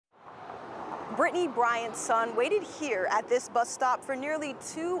Brittany Bryant's son waited here at this bus stop for nearly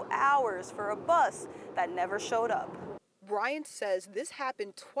 2 hours for a bus that never showed up. Bryant says this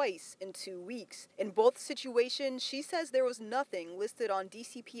happened twice in 2 weeks. In both situations, she says there was nothing listed on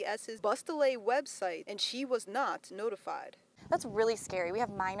DCPS's bus delay website and she was not notified. That's really scary. We have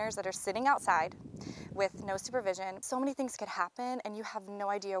minors that are sitting outside with no supervision. So many things could happen and you have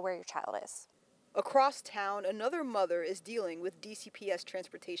no idea where your child is. Across town, another mother is dealing with DCPS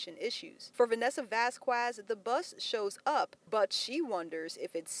transportation issues. For Vanessa Vasquez, the bus shows up, but she wonders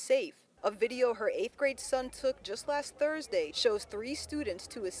if it's safe. A video her 8th grade son took just last Thursday shows 3 students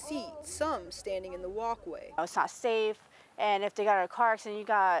to a seat, some standing in the walkway. It's not safe, and if they got a car accident, you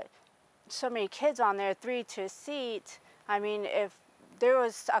got so many kids on there, 3 to a seat. I mean, if there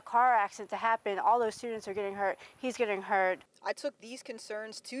was a car accident to happen, all those students are getting hurt, he's getting hurt. I took these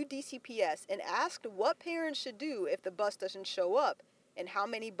concerns to DCPS and asked what parents should do if the bus doesn't show up, and how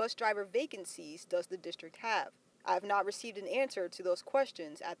many bus driver vacancies does the district have. I have not received an answer to those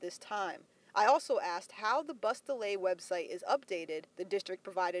questions at this time. I also asked how the bus delay website is updated. The district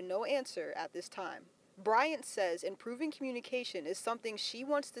provided no answer at this time. Bryant says improving communication is something she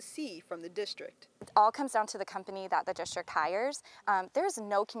wants to see from the district. It all comes down to the company that the district hires. There's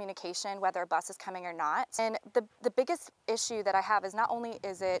no communication whether a bus is coming or not. And the biggest issue that I have is not only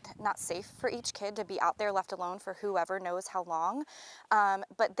is it not safe for each kid to be out there left alone for whoever knows how long,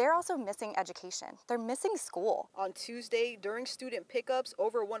 but they're also missing education. They're missing school. On Tuesday, during student pickups,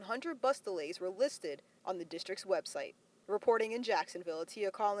 over 100 bus delays were listed on the district's website. Reporting in Jacksonville,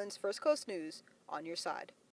 Tia Collins, First Coast News, on your side.